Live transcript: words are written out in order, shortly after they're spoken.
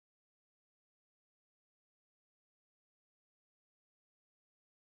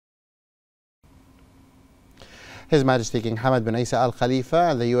His Majesty King Hamad bin Isa Al Khalifa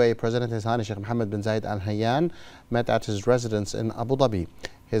and the UAE President His Highness Sheikh Mohammed bin Zayed Al Nahyan met at his residence in Abu Dhabi.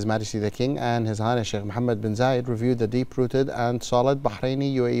 His Majesty the King and His Highness Sheikh Mohammed bin Zayed reviewed the deep-rooted and solid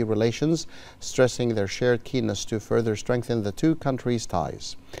Bahraini-UAE relations, stressing their shared keenness to further strengthen the two countries'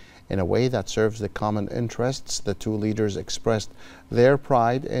 ties. In a way that serves the common interests, the two leaders expressed their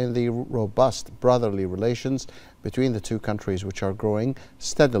pride in the robust brotherly relations between the two countries, which are growing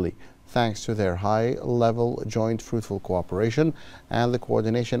steadily thanks to their high-level joint fruitful cooperation and the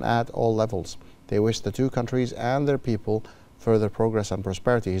coordination at all levels. They wish the two countries and their people further progress and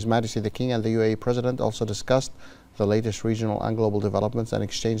prosperity. His Majesty the King and the UAE President also discussed the latest regional and global developments and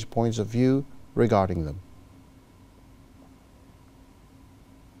exchanged points of view regarding them.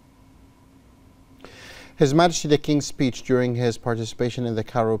 His Majesty the King's speech during his participation in the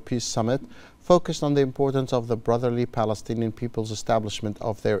Cairo Peace Summit focused on the importance of the brotherly Palestinian people's establishment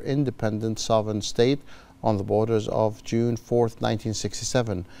of their independent sovereign state on the borders of June 4,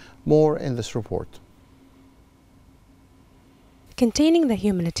 1967. More in this report. Containing the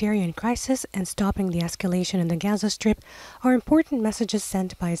humanitarian crisis and stopping the escalation in the Gaza Strip are important messages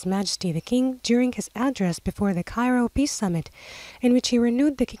sent by His Majesty the King during his address before the Cairo Peace Summit, in which he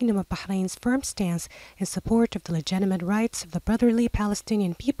renewed the Kingdom of Bahrain's firm stance in support of the legitimate rights of the brotherly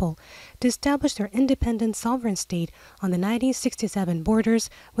Palestinian people to establish their independent sovereign state on the 1967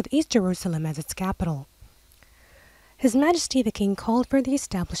 borders with East Jerusalem as its capital. His Majesty the King called for the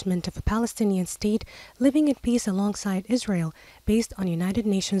establishment of a Palestinian state living in peace alongside Israel based on United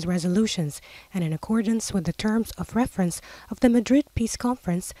Nations resolutions and in accordance with the terms of reference of the Madrid Peace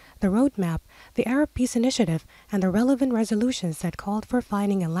Conference, the Roadmap, the Arab Peace Initiative, and the relevant resolutions that called for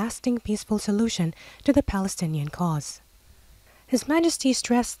finding a lasting peaceful solution to the Palestinian cause. His Majesty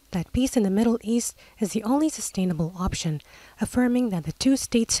stressed that peace in the Middle East is the only sustainable option, affirming that the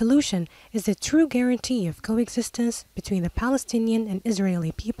two-state solution is the true guarantee of coexistence between the Palestinian and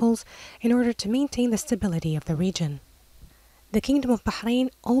Israeli peoples in order to maintain the stability of the region. The Kingdom of Bahrain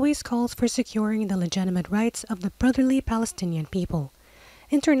always calls for securing the legitimate rights of the brotherly Palestinian people.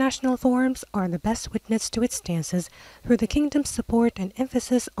 International forums are the best witness to its stances through the Kingdom's support and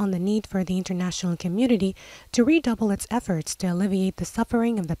emphasis on the need for the international community to redouble its efforts to alleviate the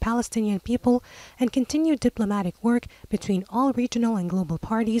suffering of the Palestinian people and continue diplomatic work between all regional and global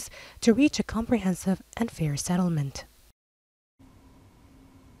parties to reach a comprehensive and fair settlement.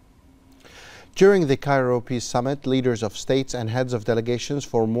 During the Cairo Peace Summit, leaders of states and heads of delegations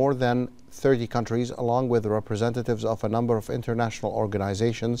for more than 30 countries, along with representatives of a number of international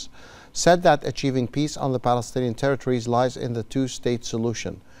organizations, said that achieving peace on the Palestinian territories lies in the two-state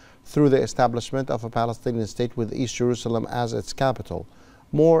solution, through the establishment of a Palestinian state with East Jerusalem as its capital.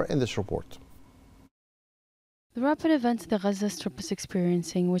 More in this report. The rapid events the Gaza Strip is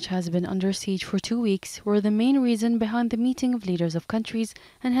experiencing, which has been under siege for 2 weeks, were the main reason behind the meeting of leaders of countries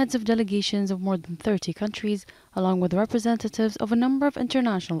and heads of delegations of more than 30 countries, along with representatives of a number of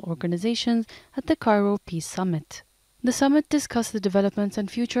international organizations at the Cairo Peace Summit. The summit discussed the developments and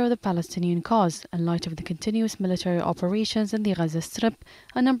future of the Palestinian cause. In light of the continuous military operations in the Gaza Strip,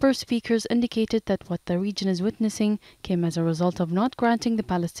 a number of speakers indicated that what the region is witnessing came as a result of not granting the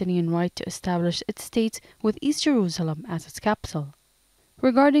Palestinian right to establish its state with East Jerusalem as its capital.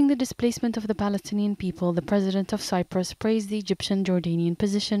 Regarding the displacement of the Palestinian people, the President of Cyprus praised the Egyptian-Jordanian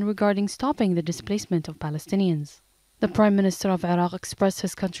position regarding stopping the displacement of Palestinians. The Prime Minister of Iraq expressed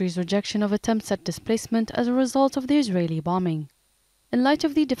his country's rejection of attempts at displacement as a result of the Israeli bombing. In light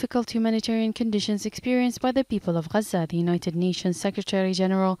of the difficult humanitarian conditions experienced by the people of Gaza, the United Nations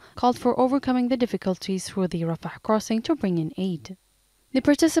Secretary-General called for overcoming the difficulties through the Rafah crossing to bring in aid. The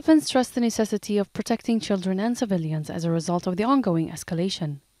participants stressed the necessity of protecting children and civilians as a result of the ongoing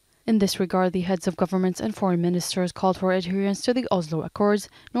escalation. In this regard, the heads of governments and foreign ministers called for adherence to the Oslo Accords,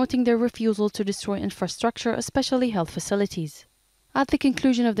 noting their refusal to destroy infrastructure, especially health facilities. At the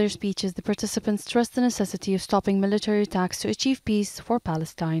conclusion of their speeches, the participants stressed the necessity of stopping military attacks to achieve peace for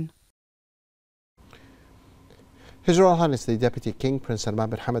Palestine. His Royal Highness the Deputy King Prince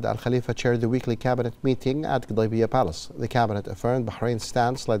Salman bin Hamad Al Khalifa chaired the weekly cabinet meeting at Qudaybiya Palace. The cabinet affirmed Bahrain's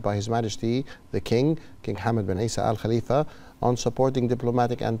stance, led by His Majesty the King Hamad bin Isa Al Khalifa, on supporting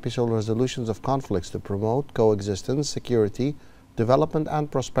diplomatic and peaceful resolutions of conflicts to promote coexistence, security, development and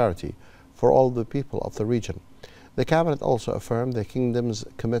prosperity for all the people of the region. The cabinet also affirmed the Kingdom's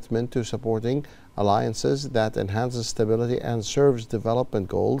commitment to supporting alliances that enhances stability and serves development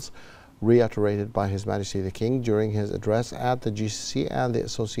goals, reiterated by His Majesty the King during his address at the GCC and the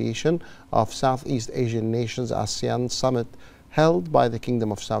Association of Southeast Asian Nations ASEAN Summit held by the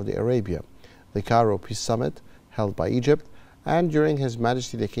Kingdom of Saudi Arabia, the Cairo Peace Summit held by Egypt, and during His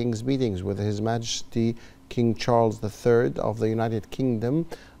Majesty the King's meetings with His Majesty King Charles III of the United Kingdom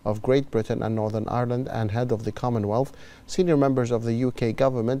of Great Britain and Northern Ireland and head of the Commonwealth, senior members of the UK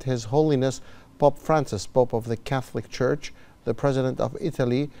government, His Holiness Pope Francis, Pope of the Catholic Church, the President of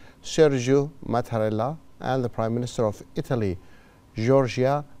Italy, Sergio Mattarella, and the Prime Minister of Italy,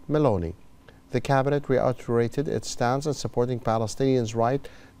 Giorgia Meloni. The cabinet reiterated its stance in supporting Palestinians' right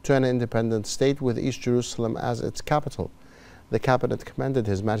to an independent state with East Jerusalem as its capital. The cabinet commended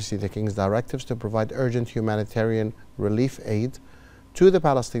His Majesty the King's directives to provide urgent humanitarian relief aid to the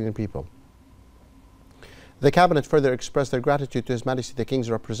Palestinian people. The cabinet further expressed their gratitude to His Majesty the King's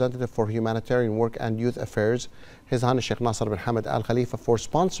representative for humanitarian work and youth affairs, His Highness Sheikh Nasser bin Hamad Al Khalifa, for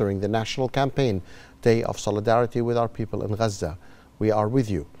sponsoring the national campaign Day of Solidarity with Our People in Gaza. We are with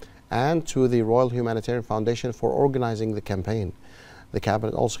you, and to the Royal Humanitarian Foundation for organizing the campaign. The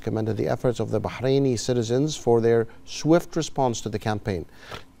cabinet also commended the efforts of the Bahraini citizens for their swift response to the campaign.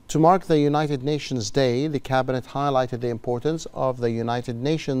 To mark the United Nations Day, the cabinet highlighted the importance of the United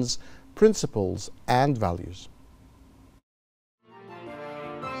Nations principles and values.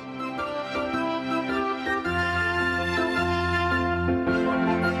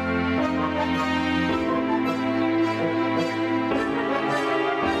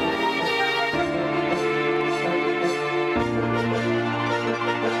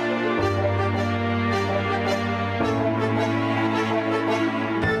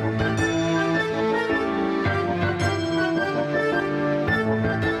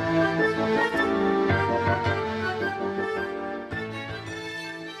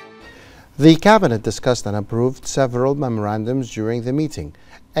 The cabinet discussed and approved several memorandums during the meeting.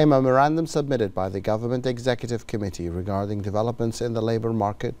 A memorandum submitted by the Government Executive Committee regarding developments in the labor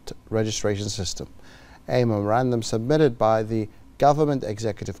market registration system. A memorandum submitted by the Government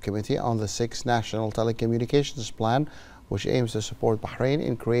Executive Committee on the 6th National Telecommunications Plan, which aims to support Bahrain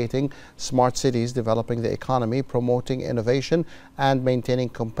in creating smart cities, developing the economy, promoting innovation, and maintaining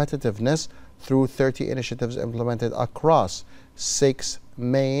competitiveness through 30 initiatives implemented across 6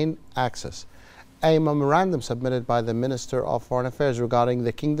 main axes. A memorandum submitted by the Minister of Foreign Affairs regarding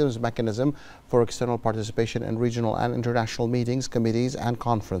the Kingdom's mechanism for external participation in regional and international meetings, committees, and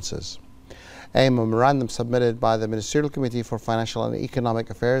conferences. A memorandum submitted by the Ministerial Committee for Financial and Economic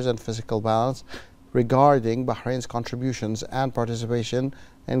Affairs and Fiscal Balance regarding Bahrain's contributions and participation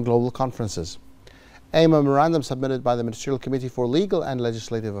in global conferences. A memorandum submitted by the Ministerial Committee for Legal and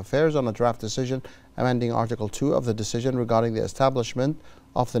Legislative Affairs on a draft decision amending Article 2 of the decision regarding the establishment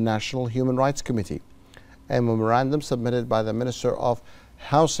of the National Human Rights Committee. A memorandum submitted by the Minister of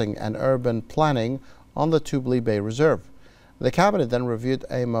Housing and Urban Planning on the Tubli Bay Reserve. The Cabinet then reviewed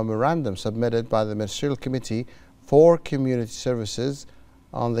a memorandum submitted by the Ministerial Committee for Community Services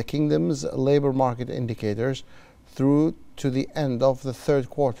on the Kingdom's labour market indicators through to the end of the third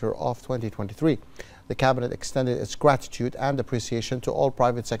quarter of 2023. The Cabinet extended its gratitude and appreciation to all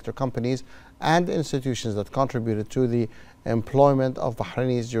private sector companies and institutions that contributed to the employment of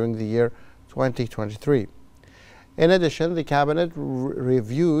Bahrainis during the year 2023. In addition, the Cabinet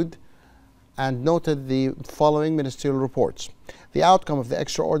reviewed and noted the following ministerial reports: the outcome of the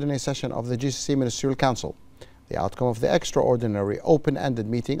extraordinary session of the GCC Ministerial Council, the outcome of the extraordinary open-ended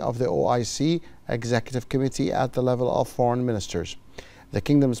meeting of the OIC Executive Committee at the level of foreign ministers, the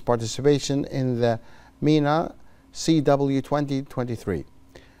Kingdom's participation in the MENA CW 2023,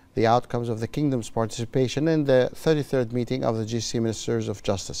 the outcomes of the Kingdom's participation in the 33rd meeting of the GCC Ministers of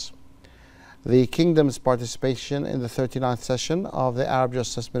Justice, the Kingdom's participation in the 39th session of the Arab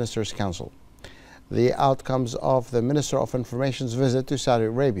Justice Ministers Council, the outcomes of the Minister of Information's visit to Saudi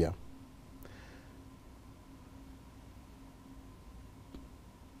Arabia,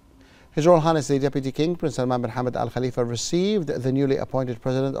 His Royal Highness the Deputy King, Prince Salman bin Hamad Al Khalifa, received the newly appointed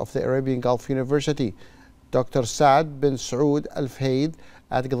President of the Arabian Gulf University, Dr. Saad bin Saud Al Fahid,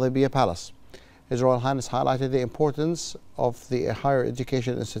 at Ghalibiyah Palace. His Royal Highness highlighted the importance of the higher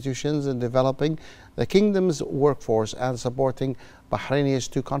education institutions in developing the Kingdom's workforce and supporting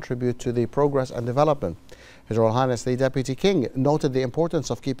Bahrainis to contribute to the progress and development. His Royal Highness the Deputy King noted the importance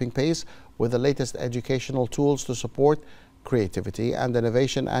of keeping pace with the latest educational tools to support creativity and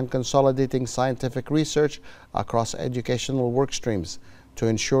innovation and consolidating scientific research across educational work streams to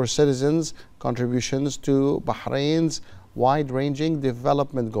ensure citizens' contributions to Bahrain's wide-ranging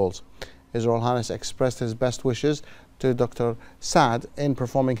development goals. His Royal Highness expressed his best wishes to Dr. Saad in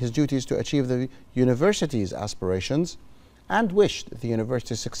performing his duties to achieve the university's aspirations and wished the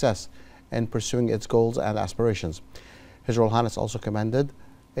university success in pursuing its goals and aspirations. His Royal Highness also commended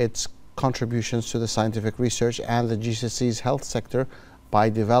its contributions to the scientific research and the GCC's health sector by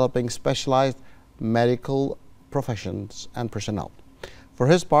developing specialized medical professions and personnel. For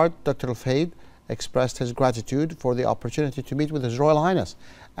his part, Dr. Al-Fahid expressed his gratitude for the opportunity to meet with His Royal Highness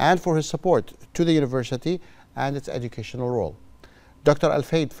and for his support to the university and its educational role. Dr.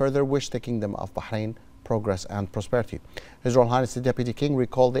 Al-Fayed further wished the Kingdom of Bahrain progress and prosperity. His Royal Highness the Deputy King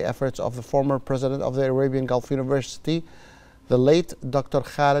recalled the efforts of the former president of the Arabian Gulf University, the late Dr.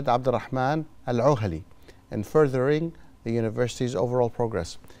 Khalid Abdurrahman Al-Ouhali, in furthering the university's overall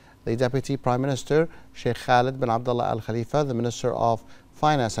progress. The Deputy Prime Minister, Sheikh Khalid bin Abdullah Al Khalifa, the Minister of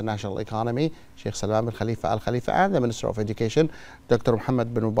Finance and National Economy, Sheikh Salman bin Khalifa Al Khalifa, and the Minister of Education, Dr.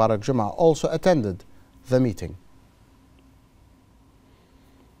 Muhammad bin Mubarak Jum'a, also attended the meeting.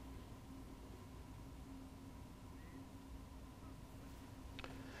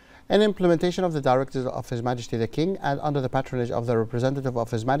 In implementation of the directives of His Majesty the King and under the patronage of the representative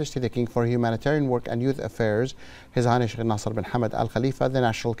of His Majesty the King for Humanitarian Work and Youth Affairs, His Highness Sheikh Nasser bin Hamad Al Khalifa, the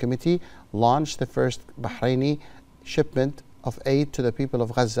National Committee launched the first Bahraini shipment of aid to the people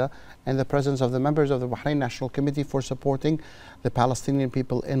of Gaza in the presence of the members of the Bahrain National Committee for supporting the Palestinian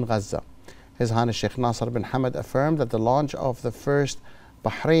people in Gaza. His Highness Sheikh Nasser bin Hamad affirmed that the launch of the first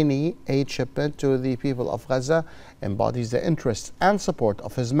Bahraini aid shipment to the people of Gaza embodies the interests and support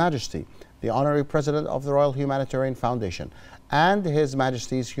of His Majesty, the Honorary President of the Royal Humanitarian Foundation, and His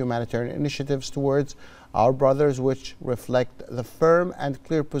Majesty's humanitarian initiatives towards our brothers, which reflect the firm and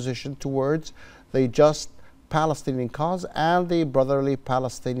clear position towards the just Palestinian cause and the brotherly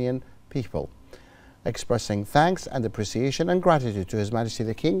Palestinian people, expressing thanks and appreciation and gratitude to His Majesty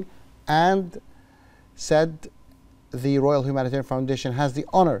the King, and said the Royal Humanitarian Foundation has the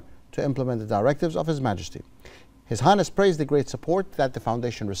honor to implement the directives of His Majesty. His Highness praised the great support that the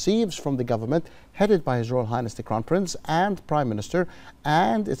Foundation receives from the government headed by His Royal Highness the Crown Prince and Prime Minister,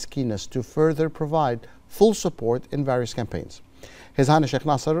 and its keenness to further provide full support in various campaigns. His Highness Sheikh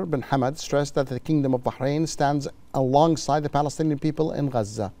Nasser bin Hamad stressed that the Kingdom of Bahrain stands alongside the Palestinian people in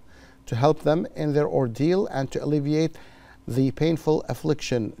Gaza to help them in their ordeal and to alleviate the painful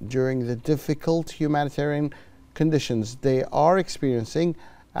affliction during the difficult humanitarian conditions they are experiencing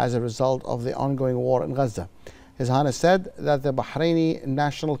as a result of the ongoing war in Gaza. His Highness said that the Bahraini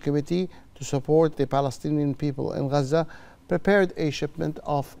National Committee to support the Palestinian people in Gaza prepared a shipment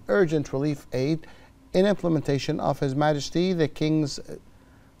of urgent relief aid in implementation of His Majesty the King's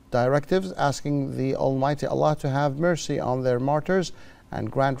directives, asking the Almighty Allah to have mercy on their martyrs and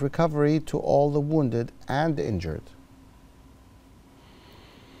grant recovery to all the wounded and injured.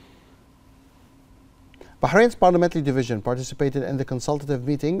 Bahrain's parliamentary division participated in the consultative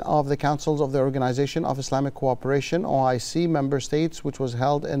meeting of the Councils of the Organization of Islamic Cooperation (OIC) member states, which was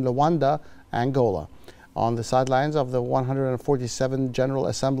held in Luanda, Angola, on the sidelines of the 147th General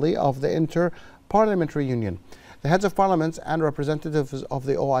Assembly of the Inter-Parliamentary Union. The heads of parliaments and representatives of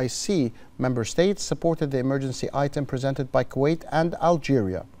the OIC member states supported the emergency item presented by Kuwait and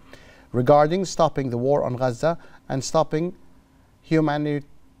Algeria regarding stopping the war on Gaza and stopping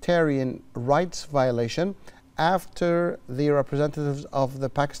humanitarian rights violation after the representatives of the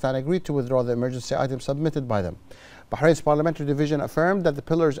Pakistan agreed to withdraw the emergency item submitted by them. Bahrain's parliamentary division affirmed that the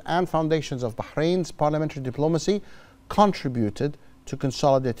pillars and foundations of Bahrain's parliamentary diplomacy contributed to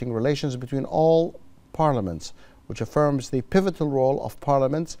consolidating relations between all parliaments, which affirms the pivotal role of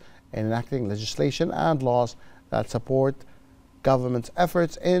parliaments in enacting legislation and laws that support government's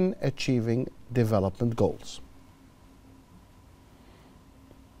efforts in achieving development goals.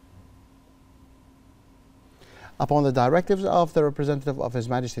 Upon the directives of the representative of His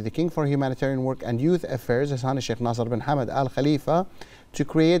Majesty the King for Humanitarian Work and Youth Affairs, His Highness Sheikh Nasser bin Hamad Al Khalifa, to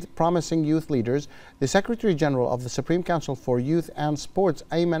create promising youth leaders, the Secretary General of the Supreme Council for Youth and Sports,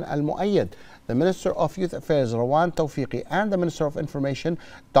 Ayman Al Muayyad, the Minister of Youth Affairs, Rawan Tawfiqi, and the Minister of Information,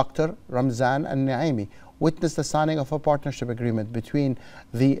 Dr. Ramzan Al Naimi, witnessed the signing of a partnership agreement between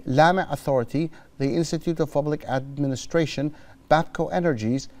the Lama Authority, the Institute of Public Administration, Babco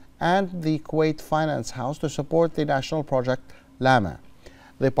Energies, and the Kuwait Finance House to support the national project Lama.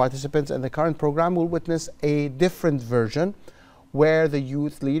 The participants in the current program will witness a different version where the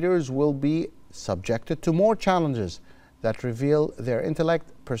youth leaders will be subjected to more challenges that reveal their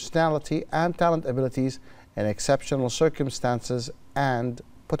intellect, personality, and talent abilities in exceptional circumstances and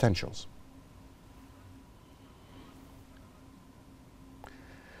potentials.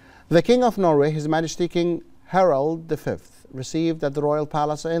 The King of Norway, His Majesty King Harald V, received at the Royal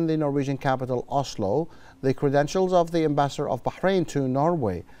Palace in the Norwegian capital Oslo the credentials of the Ambassador of Bahrain to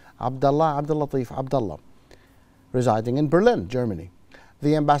Norway, Abdullah Abdullatif Abdullah, residing in Berlin, Germany.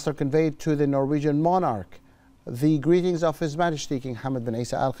 The ambassador conveyed to the Norwegian monarch the greetings of His Majesty King Hamad bin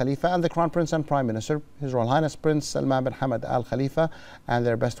Isa Al Khalifa and the Crown Prince and Prime Minister, His Royal Highness Prince Salman bin Hamad Al Khalifa, and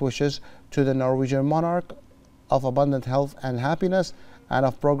their best wishes to the Norwegian monarch of abundant health and happiness, and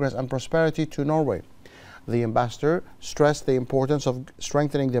of progress and prosperity to Norway. The ambassador stressed the importance of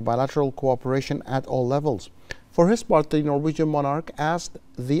strengthening the bilateral cooperation at all levels. For his part, the Norwegian monarch asked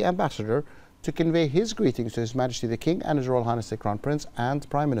the ambassador to convey his greetings to His Majesty the King and His Royal Highness the Crown Prince and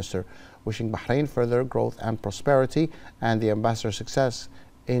Prime Minister, wishing Bahrain further growth and prosperity and the ambassador success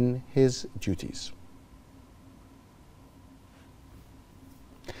in his duties.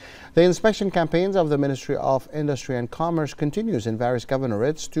 The inspection campaigns of the Ministry of Industry and Commerce continues in various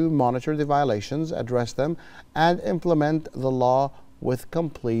governorates to monitor the violations, address them, and implement the law with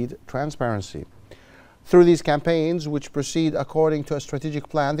complete transparency. Through these campaigns, which proceed according to a strategic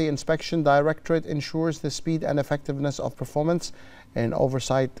plan, the Inspection Directorate ensures the speed and effectiveness of performance in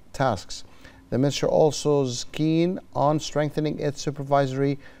oversight tasks. The Ministry also is keen on strengthening its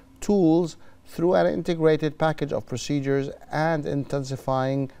supervisory tools through an integrated package of procedures and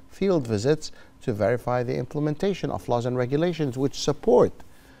intensifying field visits to verify the implementation of laws and regulations which support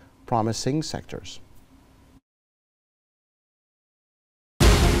promising sectors.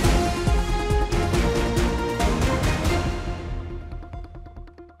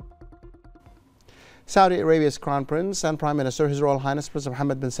 Saudi Arabia's Crown Prince and Prime Minister, His Royal Highness Prince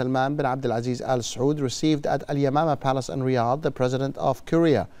Mohammed bin Salman bin Abdulaziz Al Saud, received at Al Yamama Palace in Riyadh the President of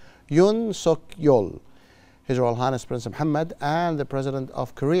Korea, Yoon Suk-yeol. His Royal Highness Prince Mohammed and the President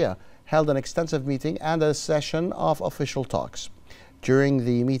of Korea held an extensive meeting and a session of official talks. During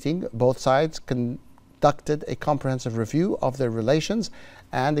the meeting, both sides conducted a comprehensive review of their relations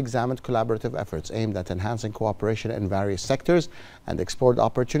and examined collaborative efforts aimed at enhancing cooperation in various sectors and explored the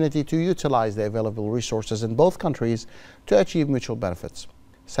opportunity to utilize the available resources in both countries to achieve mutual benefits.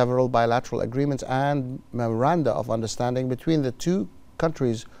 Several bilateral agreements and memoranda of understanding between the two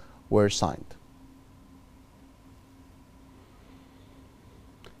countries were signed.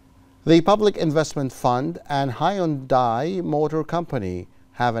 The Public Investment Fund and Hyundai Motor Company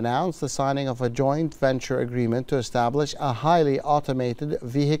have announced the signing of a joint venture agreement to establish a highly automated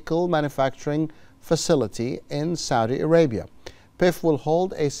vehicle manufacturing facility in Saudi Arabia. PIF will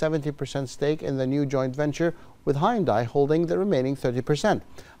hold a 70% stake in the new joint venture, with Hyundai holding the remaining 30%.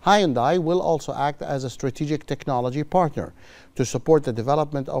 Hyundai will also act as a strategic technology partner to support the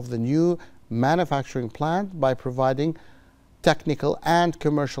development of the new manufacturing plant by providing technical and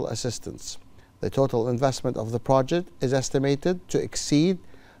commercial assistance. The total investment of the project is estimated to exceed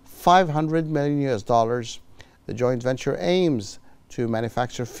 $500 million. The joint venture aims to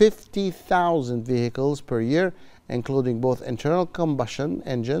manufacture 50,000 vehicles per year, including both internal combustion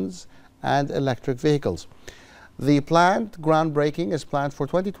engines and electric vehicles. The plant groundbreaking is planned for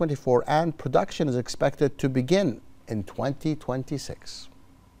 2024 and production is expected to begin in 2026.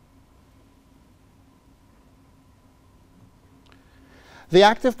 The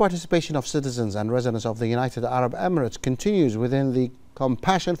active participation of citizens and residents of the United Arab Emirates continues within the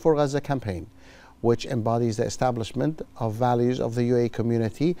Compassion for Gaza campaign, which embodies the establishment of values of the UAE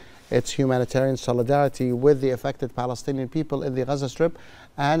community, its humanitarian solidarity with the affected Palestinian people in the Gaza Strip,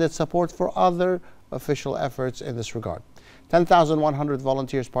 and its support for other official efforts in this regard. 10,100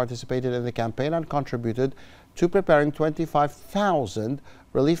 volunteers participated in the campaign and contributed to preparing 25,000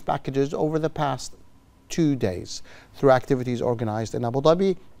 relief packages over the past 2 days through activities organized in Abu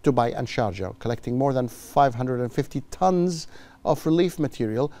Dhabi, Dubai and Sharjah, collecting more than 550 tons of relief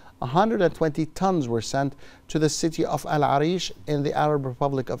material. 120 tons were sent to the city of Al Arish in the Arab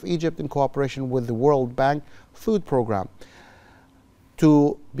Republic of Egypt in cooperation with the World Bank Food Program.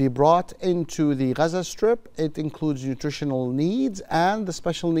 To be brought into the Gaza Strip, it includes nutritional needs and the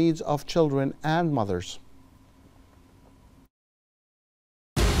special needs of children and mothers.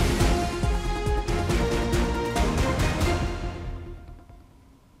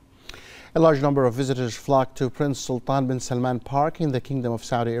 A large number of visitors flocked to Prince Sultan bin Salman Park in the Kingdom of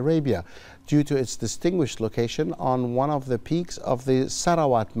Saudi Arabia due to its distinguished location on one of the peaks of the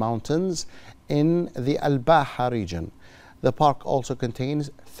Sarawat Mountains in the Al-Baha region. The park also contains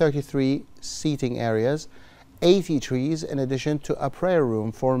 33 seating areas, 80 trees, in addition to a prayer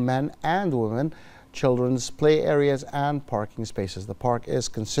room for men and women, children's play areas and parking spaces. The park is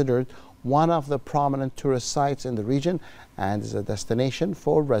considered one of the prominent tourist sites in the region and is a destination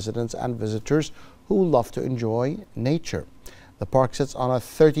for residents and visitors who love to enjoy nature. The park sits on a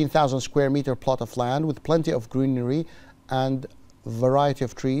 13,000 square meter plot of land with plenty of greenery and variety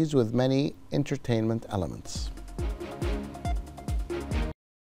of trees with many entertainment elements.